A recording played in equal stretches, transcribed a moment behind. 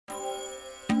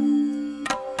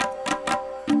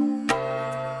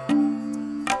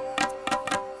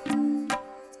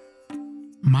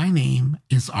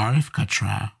is Arif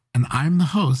Katra, and I'm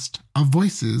the host of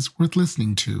Voices Worth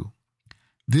Listening to.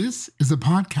 This is a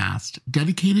podcast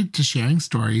dedicated to sharing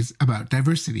stories about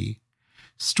diversity,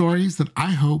 stories that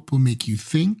I hope will make you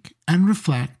think and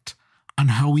reflect on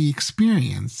how we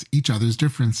experience each other's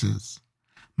differences.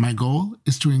 My goal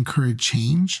is to encourage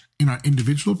change in our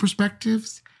individual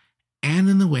perspectives and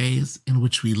in the ways in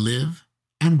which we live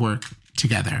and work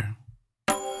together.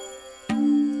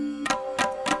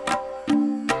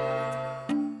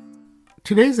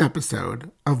 Today's episode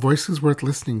of Voices Worth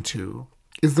Listening to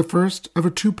is the first of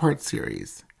a two-part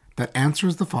series that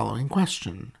answers the following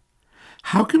question.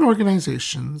 How can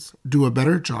organizations do a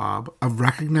better job of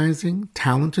recognizing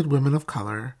talented women of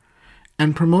color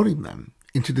and promoting them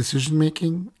into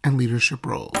decision-making and leadership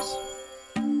roles?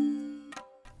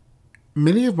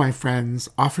 Many of my friends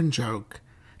often joke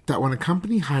that when a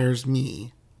company hires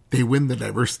me, they win the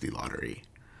diversity lottery.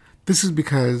 This is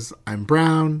because I'm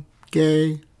brown,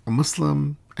 gay, a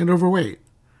Muslim, and overweight.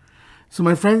 So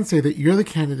my friends say that you're the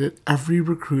candidate every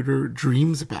recruiter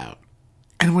dreams about.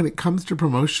 And when it comes to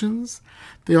promotions,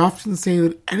 they often say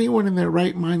that anyone in their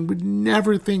right mind would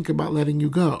never think about letting you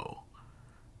go.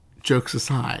 Jokes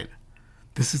aside,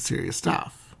 this is serious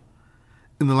stuff.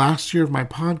 In the last year of my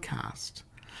podcast,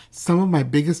 some of my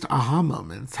biggest aha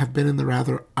moments have been in the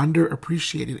rather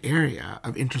underappreciated area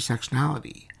of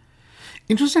intersectionality.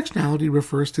 Intersectionality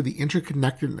refers to the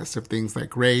interconnectedness of things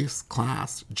like race,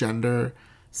 class, gender,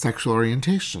 sexual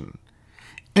orientation.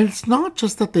 And it's not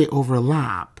just that they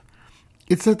overlap,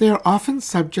 it's that they are often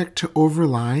subject to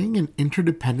overlying and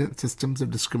interdependent systems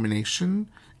of discrimination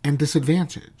and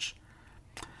disadvantage.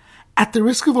 At the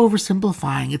risk of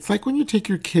oversimplifying, it's like when you take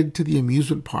your kid to the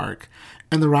amusement park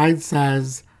and the ride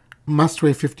says, must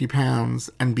weigh 50 pounds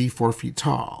and be 4 feet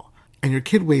tall, and your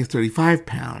kid weighs 35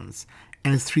 pounds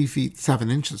and is 3 feet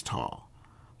 7 inches tall.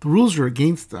 The rules are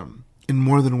against them in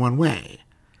more than one way.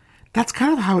 That's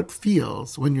kind of how it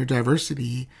feels when your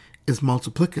diversity is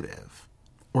multiplicative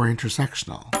or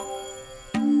intersectional.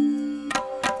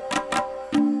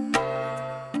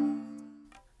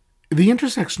 The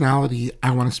intersectionality I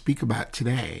want to speak about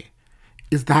today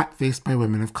is that faced by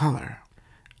women of color.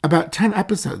 About 10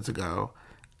 episodes ago,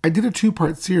 I did a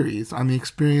two-part series on the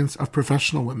experience of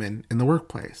professional women in the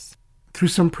workplace. Through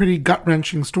some pretty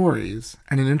gut-wrenching stories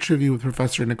and an interview with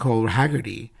Professor Nicole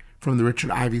Haggerty from the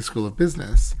Richard Ivey School of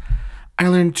Business, I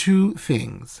learned two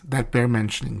things that bear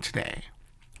mentioning today.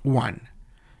 One,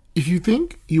 if you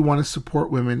think you want to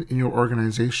support women in your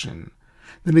organization,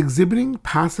 then exhibiting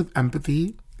passive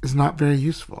empathy is not very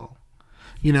useful.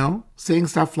 Saying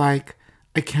stuff like,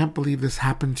 I can't believe this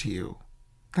happened to you.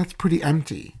 That's pretty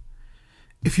empty.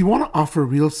 If you want to offer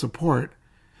real support,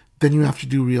 then you have to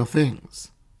do real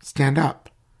things. Stand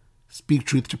up, speak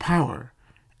truth to power,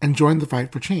 and join the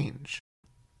fight for change.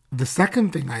 The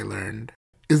second thing I learned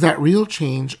is that real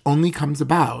change only comes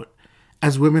about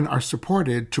as women are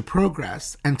supported to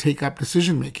progress and take up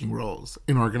decision-making roles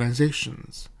in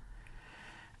organizations.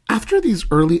 After these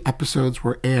early episodes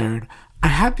were aired, I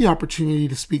had the opportunity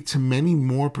to speak to many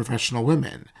more professional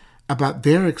women about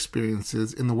their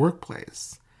experiences in the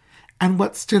workplace. And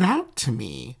what stood out to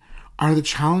me are the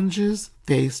challenges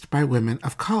faced by women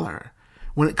of color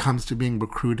when it comes to being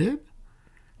recruited,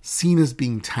 seen as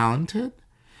being talented,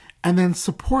 and then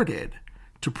supported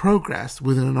to progress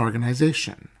within an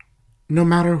organization. No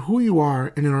matter who you are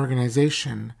in an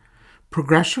organization,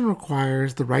 progression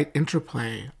requires the right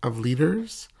interplay of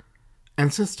leaders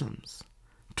and systems.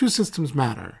 Two systems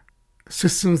matter: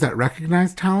 systems that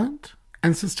recognize talent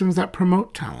and systems that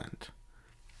promote talent.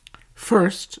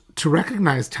 First, to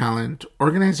recognize talent,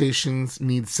 organizations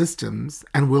need systems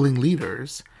and willing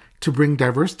leaders to bring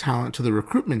diverse talent to the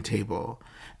recruitment table,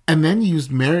 and then use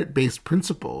merit-based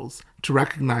principles to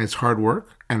recognize hard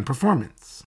work and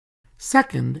performance.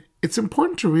 Second, it's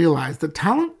important to realize that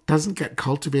talent doesn't get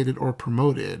cultivated or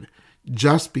promoted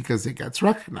just because it gets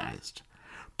recognized.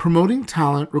 Promoting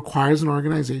talent requires an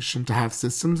organization to have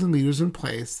systems and leaders in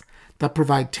place that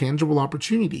provide tangible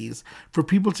opportunities for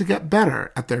people to get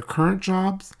better at their current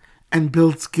jobs and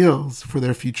build skills for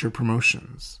their future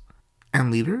promotions.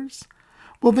 And leaders?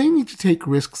 Well, they need to take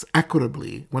risks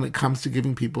equitably when it comes to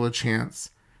giving people a chance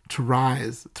to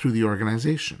rise through the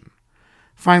organization.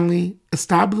 Finally,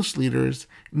 established leaders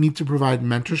need to provide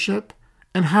mentorship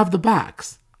and have the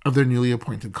backs of their newly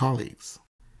appointed colleagues.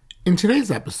 In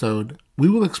today's episode, we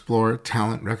will explore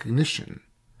talent recognition.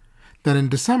 Then in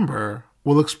December,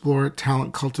 we'll explore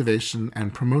talent cultivation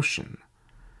and promotion.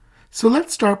 So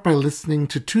let's start by listening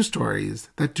to two stories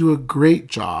that do a great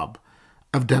job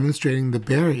of demonstrating the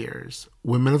barriers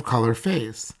women of color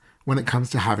face when it comes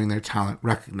to having their talent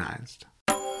recognized.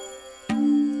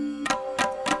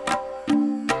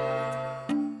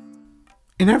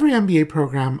 In every MBA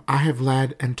program I have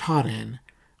led and taught in,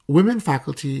 women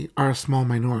faculty are a small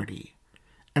minority,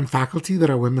 and faculty that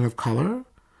are women of color,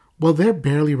 well, they're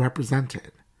barely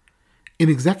represented. In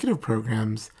executive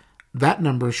programs, that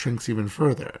number shrinks even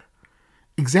further.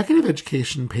 Executive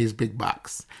education pays big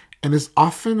bucks and is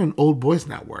often an old boys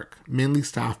network, mainly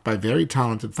staffed by very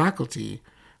talented faculty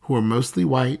who are mostly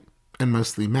white and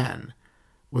mostly men,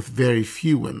 with very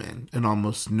few women and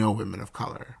almost no women of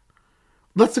color.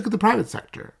 Let's look at the private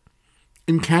sector.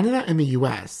 In Canada and the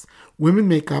US, women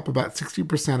make up about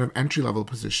 60% of entry-level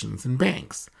positions in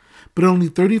banks, but only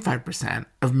 35%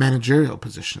 of managerial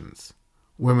positions.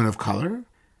 Women of color?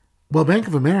 Well, Bank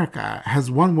of America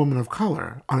has one woman of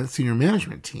color on its senior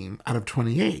management team out of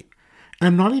 28, and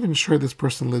I'm not even sure this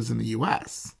person lives in the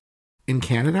US. In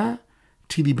Canada,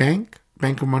 TD Bank,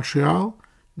 Bank of Montreal,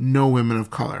 no women of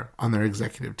color on their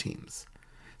executive teams.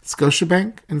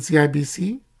 Scotiabank and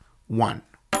CIBC, one.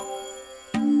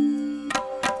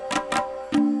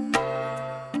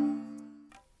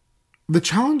 The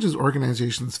challenges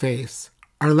organizations face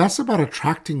are less about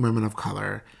attracting women of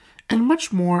color and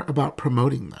much more about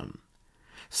promoting them.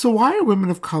 So why are women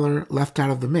of color left out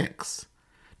of the mix?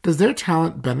 Does their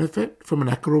talent benefit from an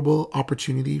equitable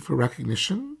opportunity for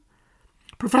recognition?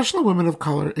 Professional women of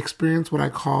color experience what I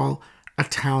call a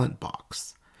talent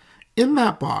box. In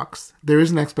that box, there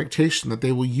is an expectation that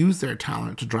they will use their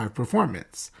talent to drive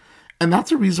performance, and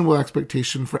that's a reasonable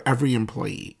expectation for every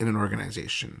employee in an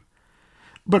organization.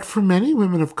 But for many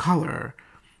women of color,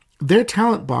 their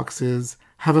talent boxes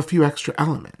have a few extra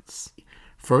elements.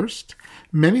 First,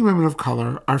 many women of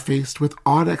color are faced with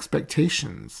odd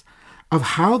expectations of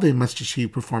how they must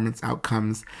achieve performance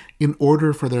outcomes in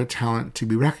order for their talent to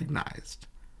be recognized.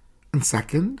 And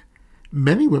second,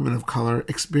 many women of color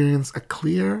experience a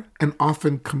clear and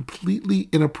often completely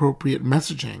inappropriate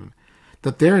messaging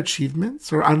that their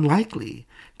achievements are unlikely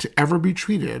to ever be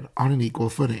treated on an equal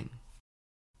footing.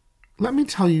 Let me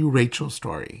tell you Rachel's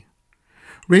story.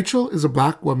 Rachel is a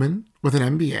Black woman with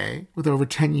an MBA with over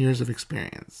 10 years of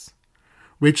experience.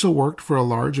 Rachel worked for a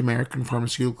large American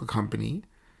pharmaceutical company,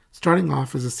 starting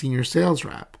off as a senior sales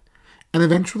rep and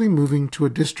eventually moving to a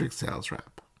district sales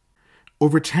rep.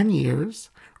 Over 10 years,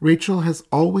 Rachel has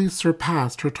always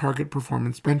surpassed her target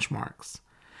performance benchmarks.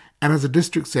 And as a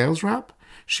district sales rep,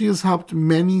 she has helped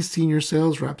many senior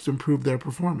sales reps improve their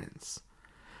performance.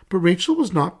 But Rachel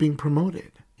was not being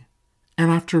promoted.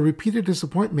 And after repeated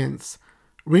disappointments,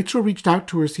 Rachel reached out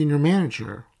to her senior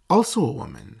manager, also a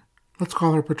woman. Let's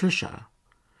call her Patricia.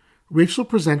 Rachel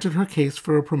presented her case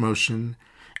for a promotion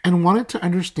and wanted to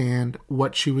understand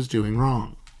what she was doing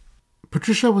wrong.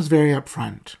 Patricia was very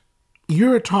upfront.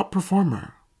 You're a top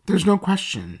performer. There's no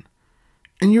question.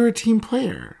 And you're a team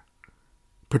player,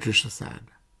 Patricia said.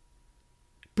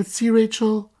 But see,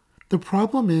 Rachel, the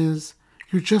problem is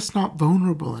you're just not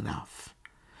vulnerable enough.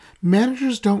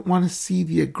 Managers don't want to see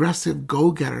the aggressive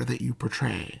go-getter that you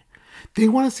portray. They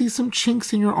want to see some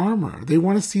chinks in your armor. They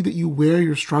want to see that you wear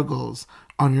your struggles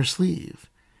on your sleeve.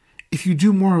 If you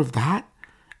do more of that,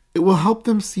 it will help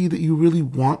them see that you really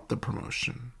want the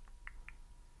promotion.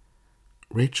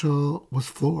 Rachel was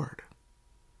floored.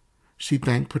 She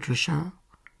thanked Patricia,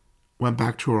 went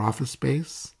back to her office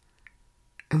space,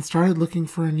 and started looking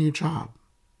for a new job.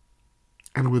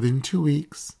 And within 2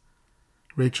 weeks,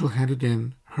 Rachel handed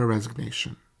in her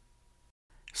resignation.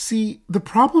 See, the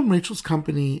problem Rachel's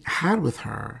company had with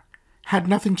her had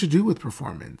nothing to do with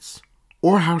performance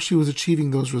or how she was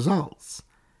achieving those results.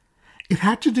 It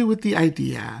had to do with the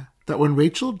idea that when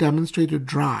Rachel demonstrated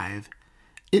drive,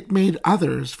 it made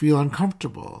others feel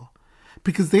uncomfortable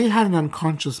because they had an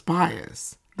unconscious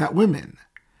bias that women,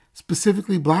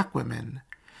 specifically Black women,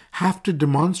 have to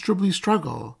demonstrably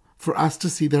struggle for us to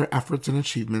see their efforts and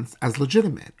achievements as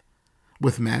legitimate.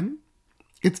 With men,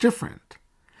 it's different.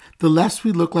 The less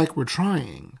we look like we're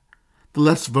trying, the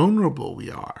less vulnerable we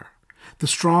are, the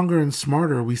stronger and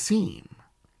smarter we seem.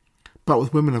 But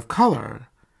with women of color,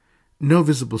 no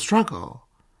visible struggle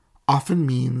often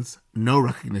means no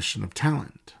recognition of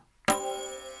talent.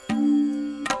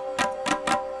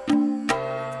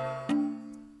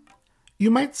 You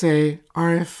might say,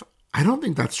 Arif, I don't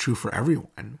think that's true for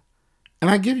everyone. And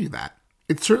I give you that.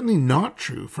 It's certainly not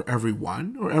true for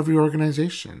everyone or every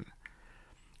organization.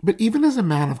 But even as a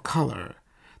man of color,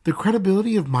 the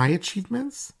credibility of my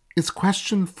achievements is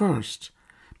questioned first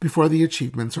before the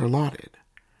achievements are lauded.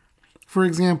 For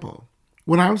example,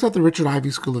 when I was at the Richard Ivey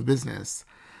School of Business,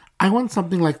 I won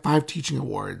something like 5 teaching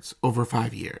awards over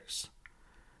 5 years.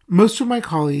 Most of my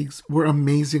colleagues were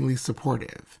amazingly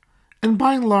supportive, and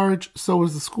by and large, so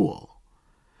was the school.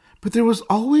 But there was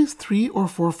always 3 or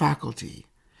 4 faculty,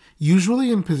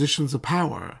 usually in positions of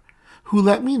power, who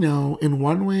let me know in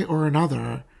one way or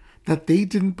another that they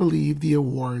didn't believe the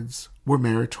awards were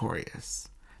meritorious,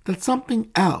 that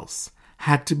something else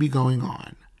had to be going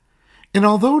on. And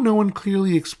although no one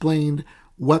clearly explained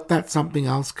what that something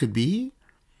else could be,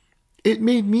 it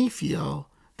made me feel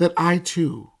that I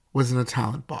too was in a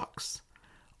talent box,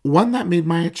 one that made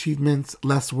my achievements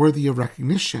less worthy of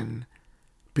recognition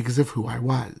because of who I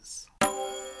was.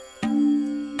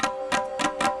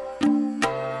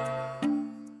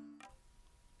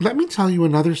 Let me tell you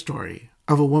another story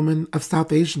of a woman of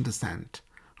South Asian descent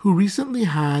who recently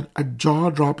had a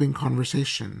jaw-dropping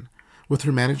conversation with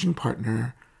her managing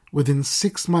partner within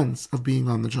 6 months of being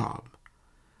on the job.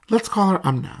 Let's call her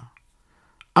Amna.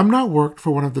 Amna worked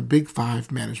for one of the big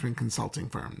 5 management consulting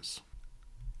firms.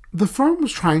 The firm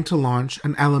was trying to launch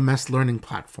an LMS learning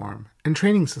platform and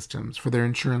training systems for their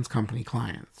insurance company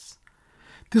clients.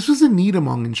 This was a need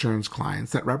among insurance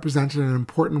clients that represented an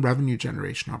important revenue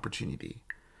generation opportunity.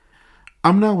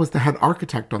 Amna was the head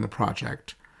architect on the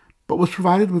project, but was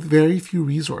provided with very few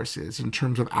resources in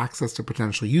terms of access to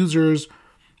potential users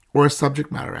or a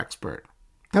subject matter expert.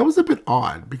 That was a bit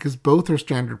odd because both are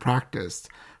standard practice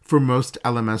for most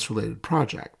LMS-related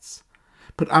projects.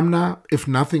 But Amna, if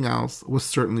nothing else, was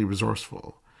certainly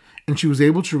resourceful, and she was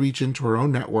able to reach into her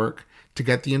own network to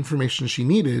get the information she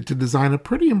needed to design a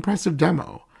pretty impressive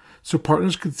demo so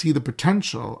partners could see the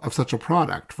potential of such a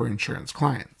product for insurance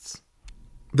clients.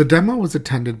 The demo was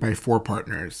attended by 4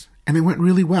 partners, and it went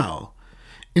really well.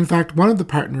 In fact, one of the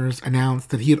partners announced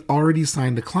that he had already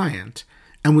signed a client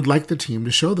and would like the team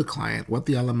to show the client what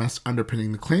the LMS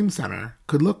underpinning the claim center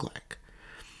could look like.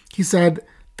 He said,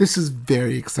 "This is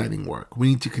very exciting work. We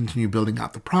need to continue building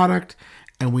out the product,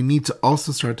 and we need to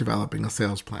also start developing a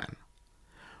sales plan."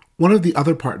 One of the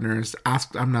other partners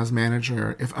asked Amna's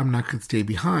manager if Amna could stay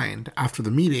behind after the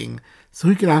meeting so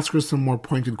he could ask her some more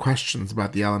pointed questions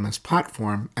about the LMS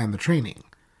platform and the training.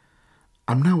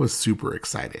 Amna was super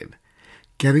excited.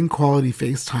 Getting quality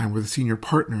FaceTime with a senior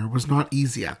partner was not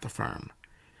easy at the firm.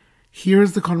 Here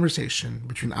is the conversation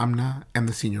between Amna and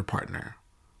the senior partner.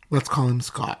 Let's call him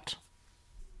Scott.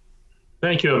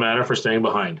 Thank you, Amanda, for staying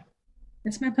behind.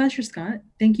 It's my pleasure, Scott.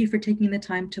 Thank you for taking the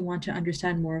time to want to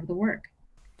understand more of the work.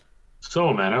 So,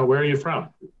 Amanda, where are you from?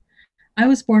 I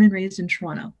was born and raised in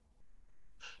Toronto.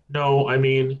 No, I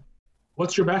mean,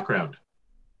 what's your background?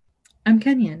 I'm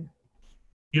Kenyan.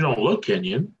 You don't look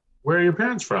Kenyan. Where are your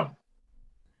parents from?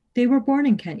 They were born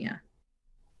in Kenya.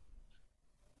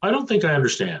 I don't think I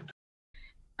understand.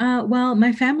 Well,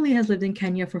 my family has lived in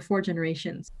Kenya for 4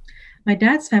 generations. My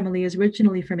dad's family is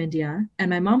originally from India, and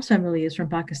my mom's family is from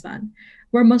Pakistan.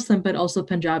 We're Muslim, but also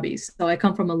Punjabis, so I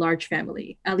come from a large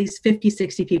family, at least 50,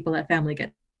 60 people at family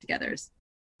get-togethers.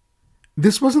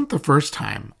 This wasn't the first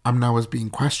time Amna was being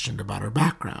questioned about her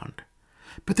background,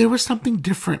 but there was something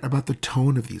different about the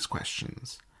tone of these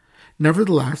questions.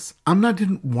 Nevertheless, Amna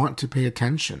didn't want to pay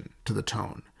attention to the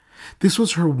tone. This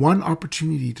was her one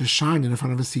opportunity to shine in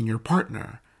front of a senior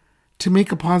partner, to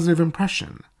make a positive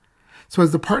impression. So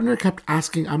as the partner kept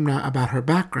asking Amna about her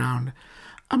background,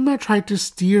 Amna tried to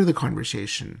steer the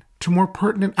conversation to more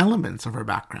pertinent elements of her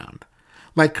background,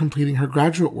 like completing her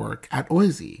graduate work at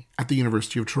OISE at the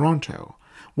University of Toronto,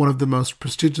 one of the most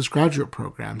prestigious graduate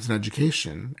programs in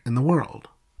education in the world.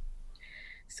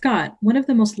 Scott, one of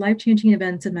the most life-changing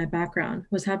events in my background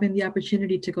was having the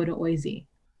opportunity to go to OISE.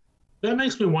 That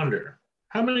makes me wonder,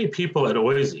 how many people at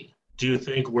OISE do you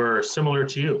think were similar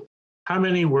to you? How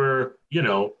many were,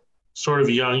 sort of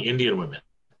young Indian women?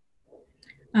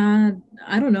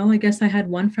 I don't know. I guess I had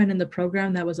one friend in the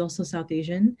program that was also South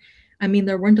Asian. I mean,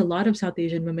 there weren't a lot of South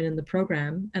Asian women in the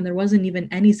program, and there wasn't even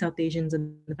any South Asians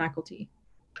in the faculty.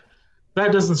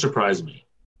 That doesn't surprise me.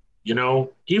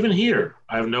 Even here,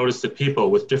 I've noticed that people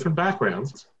with different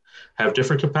backgrounds have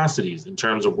different capacities in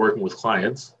terms of working with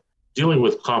clients, dealing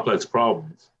with complex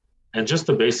problems, and just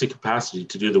the basic capacity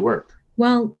to do the work.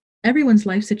 Well, everyone's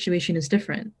life situation is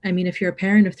different. I mean, if you're a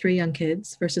parent of 3 young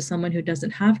kids versus someone who doesn't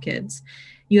have kids,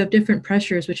 you have different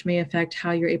pressures which may affect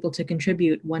how you're able to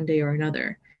contribute one day or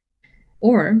another.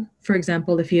 Or, for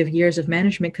example, if you have years of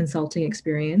management consulting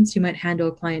experience, you might handle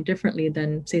a client differently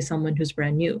than, say, someone who's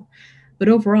brand new. But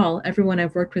overall, everyone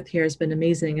I've worked with here has been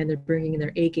amazing, and they're bringing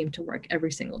their A game to work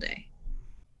every single day.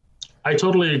 I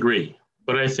totally agree,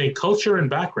 but I think culture and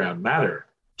background matter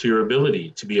to your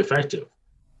ability to be effective.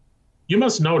 You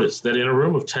must notice that in a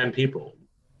room of 10 people,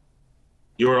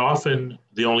 you are often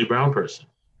the only brown person.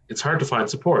 It's hard to find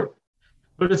support,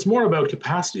 but it's more about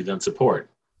capacity than support.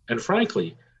 And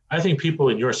frankly, I think people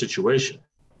in your situation,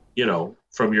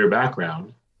 from your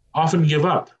background, often give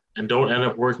up and don't end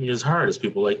up working as hard as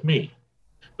people like me.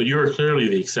 But you are clearly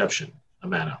the exception,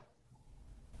 Amanda.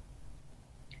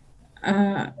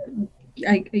 Uh,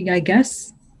 I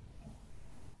guess.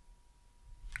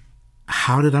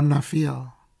 How did Amna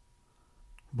feel?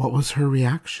 What was her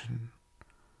reaction?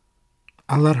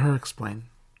 I'll let her explain.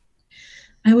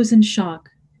 I was in shock,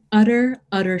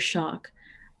 utter shock.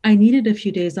 I needed a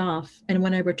few days off, and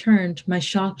when I returned, my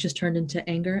shock just turned into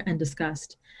anger and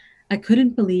disgust. I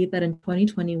couldn't believe that in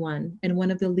 2021, in one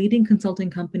of the leading consulting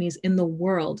companies in the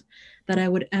world, that I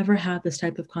would ever have this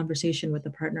type of conversation with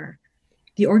a partner.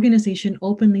 The organization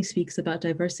openly speaks about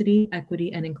diversity,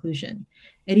 equity, and inclusion.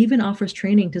 It even offers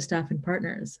training to staff and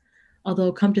partners.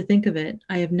 Although, come to think of it,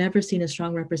 I have never seen a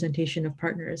strong representation of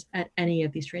partners at any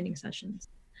of these training sessions.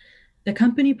 The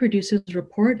company produces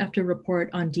report after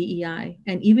report on DEI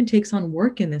and even takes on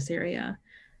work in this area,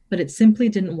 but it simply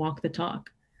didn't walk the talk.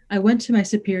 I went to my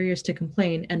superiors to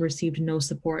complain and received no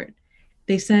support.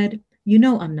 They said, "You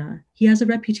know, Amna, he has a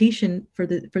reputation for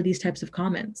these types of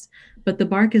comments, but the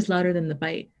bark is louder than the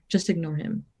bite. Just ignore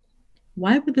him."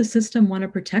 Why would the system want to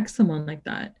protect someone like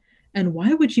that? And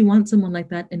why would you want someone like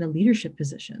that in a leadership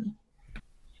position?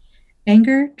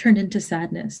 Anger turned into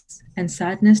sadness, and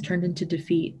sadness turned into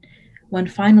defeat. When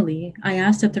finally I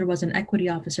asked if there was an equity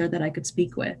officer that I could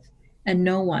speak with, and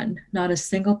no one, not a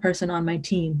single person on my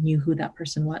team, knew who that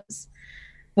person was.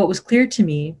 What was clear to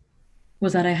me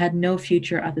was that I had no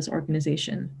future at this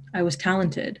organization. I was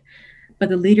talented, but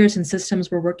the leaders and systems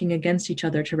were working against each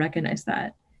other to recognize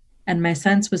that. And my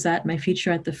sense was that my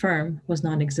future at the firm was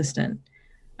non existent.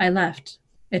 I left.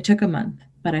 It took a month,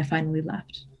 but I finally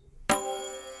left.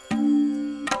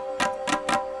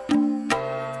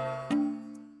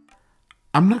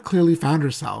 Amna clearly found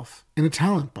herself in a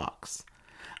talent box,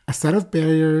 a set of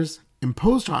barriers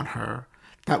imposed on her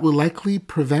that will likely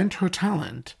prevent her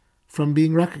talent from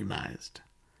being recognized.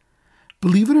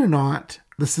 Believe it or not,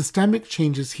 the systemic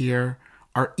changes here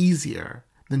are easier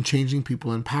than changing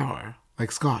people in power,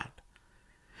 like Scott.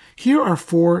 Here are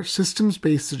 4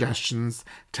 systems-based suggestions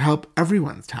to help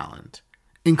everyone's talent,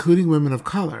 including women of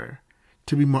color,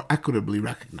 to be more equitably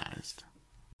recognized.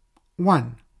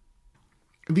 1.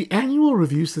 The annual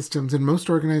review systems in most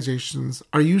organizations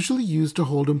are usually used to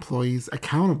hold employees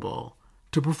accountable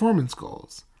to performance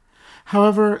goals.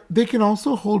 However, they can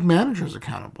also hold managers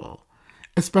accountable,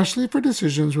 especially for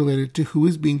decisions related to who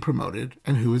is being promoted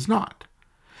and who is not.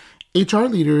 HR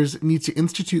leaders need to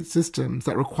institute systems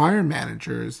that require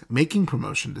managers making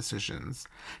promotion decisions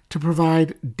to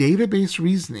provide database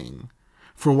reasoning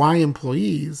for why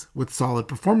employees with solid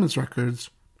performance records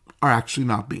are actually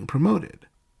not being promoted.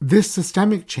 This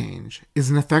systemic change is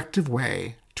an effective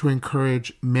way to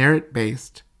encourage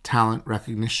merit-based talent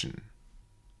recognition.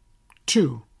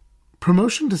 2.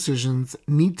 Promotion decisions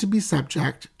need to be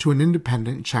subject to an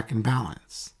independent check and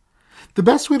balance. The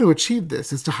best way to achieve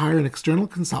this is to hire an external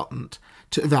consultant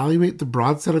to evaluate the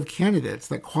broad set of candidates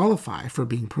that qualify for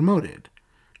being promoted,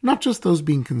 not just those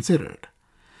being considered.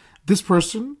 This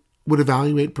person would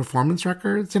evaluate performance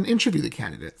records and interview the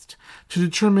candidates to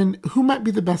determine who might be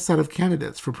the best set of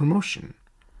candidates for promotion.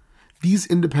 These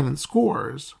independent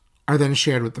scores are then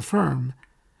shared with the firm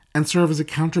and serve as a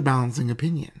counterbalancing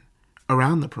opinion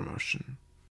around the promotion.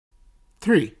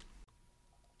 3.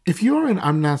 If you are in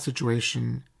Amna's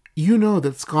situation, you know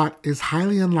that Scott is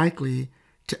highly unlikely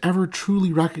to ever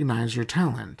truly recognize your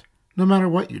talent, no matter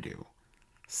what you do.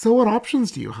 So what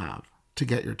options do you have to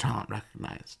get your talent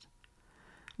recognized?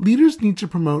 Leaders need to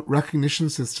promote recognition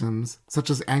systems, such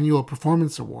as annual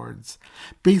performance awards,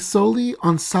 based solely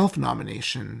on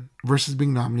self-nomination versus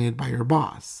being nominated by your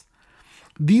boss.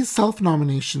 These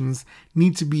self-nominations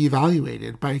need to be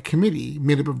evaluated by a committee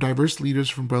made up of diverse leaders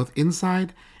from both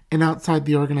inside and outside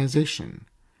the organization.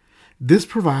 This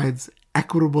provides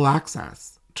equitable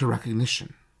access to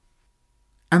recognition.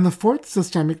 And the 4th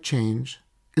systemic change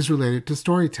is related to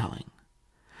storytelling.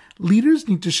 Leaders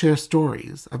need to share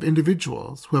stories of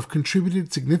individuals who have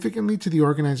contributed significantly to the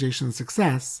organization's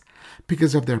success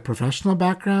because of their professional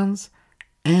backgrounds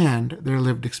and their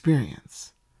lived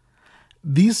experience.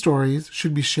 These stories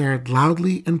should be shared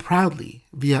loudly and proudly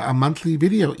via a monthly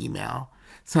video email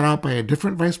sent out by a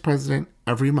different vice president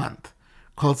every month,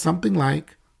 called something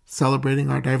like Celebrating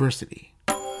Our Diversity.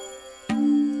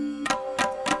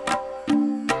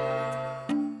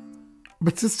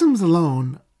 But systems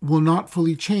alone will not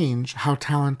fully change how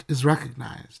talent is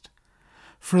recognized.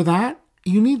 For that,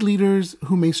 you need leaders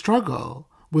who may struggle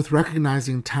with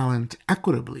recognizing talent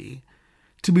equitably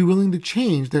to be willing to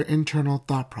change their internal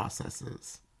thought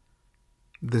processes.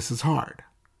 This is hard.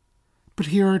 But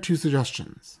here are 2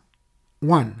 suggestions.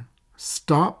 1.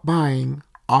 Stop buying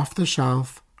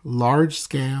off-the-shelf,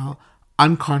 large-scale,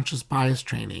 unconscious bias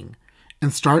training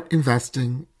and start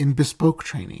investing in bespoke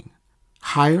training.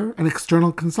 Hire an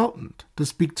external consultant to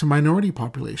speak to minority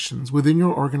populations within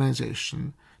your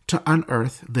organization to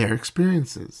unearth their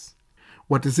experiences.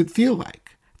 What does it feel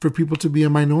like for people to be a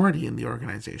minority in the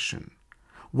organization?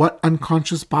 What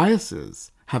unconscious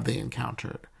biases have they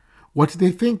encountered? What do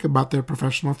they think about their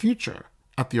professional future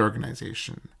at the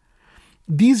organization?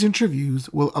 These interviews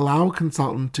will allow a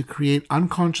consultant to create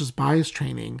unconscious bias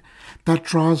training that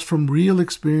draws from real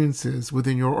experiences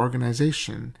within your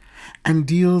organization and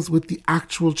deals with the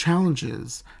actual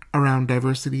challenges around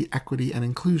diversity, equity, and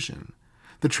inclusion.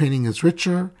 The training is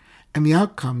richer, and the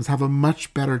outcomes have a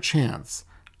much better chance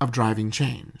of driving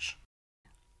change.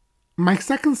 My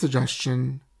second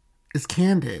suggestion is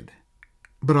candid,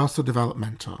 but also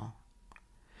developmental.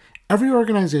 Every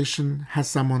organization has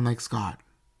someone like Scott.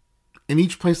 In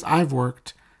each place I've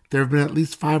worked, there have been at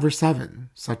least 5 or 7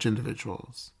 such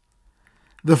individuals.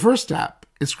 The first step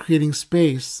is creating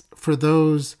space for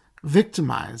those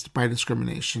victimized by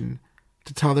discrimination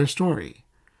to tell their story.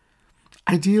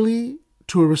 Ideally,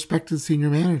 to a respected senior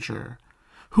manager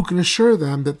who can assure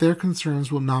them that their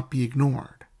concerns will not be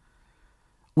ignored.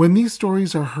 When these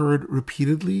stories are heard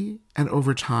repeatedly and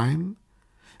over time,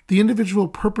 the individual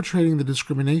perpetrating the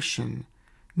discrimination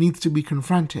needs to be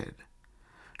confronted.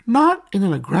 Not in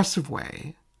an aggressive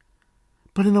way,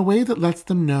 but in a way that lets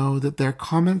them know that their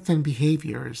comments and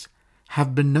behaviors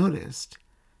have been noticed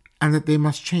and that they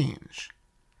must change.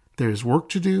 There is work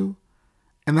to do,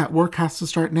 and that work has to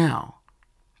start now,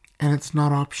 and it's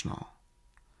not optional.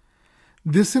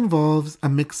 This involves a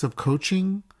mix of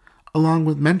coaching along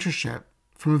with mentorship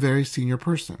from a very senior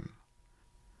person.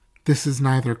 This is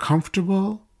neither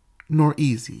comfortable nor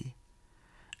easy,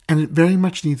 and it very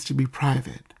much needs to be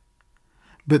private.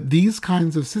 But these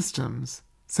kinds of systems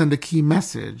send a key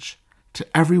message to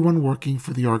everyone working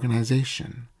for the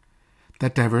organization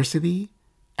that diversity,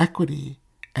 equity,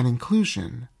 and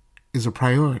inclusion is a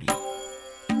priority.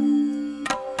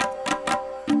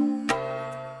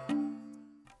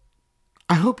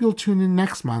 I hope you'll tune in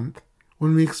next month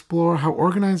when we explore how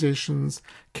organizations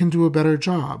can do a better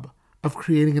job of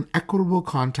creating an equitable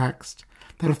context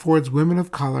that affords women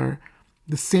of color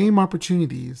the same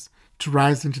opportunities to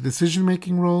rise into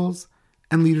decision-making roles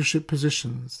and leadership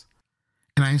positions.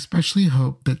 And I especially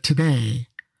hope that today,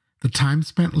 the time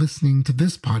spent listening to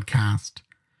this podcast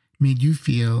made you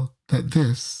feel that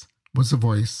this was a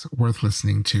voice worth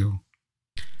listening to.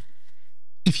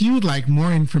 If you would like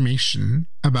more information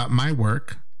about my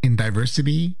work in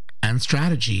diversity and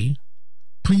strategy,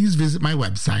 please visit my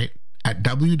website at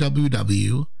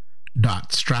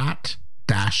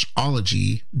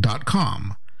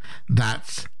www.strat-ology.com.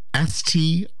 That's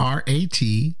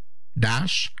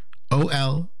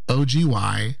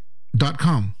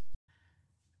strat-ology.com.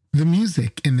 The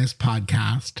music in this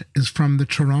podcast is from the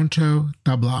Toronto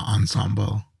Tabla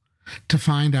Ensemble. To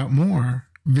find out more,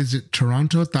 visit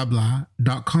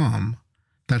torontotabla.com.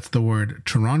 That's the word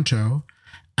Toronto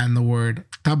and the word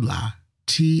tabla,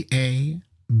 Tabla.com.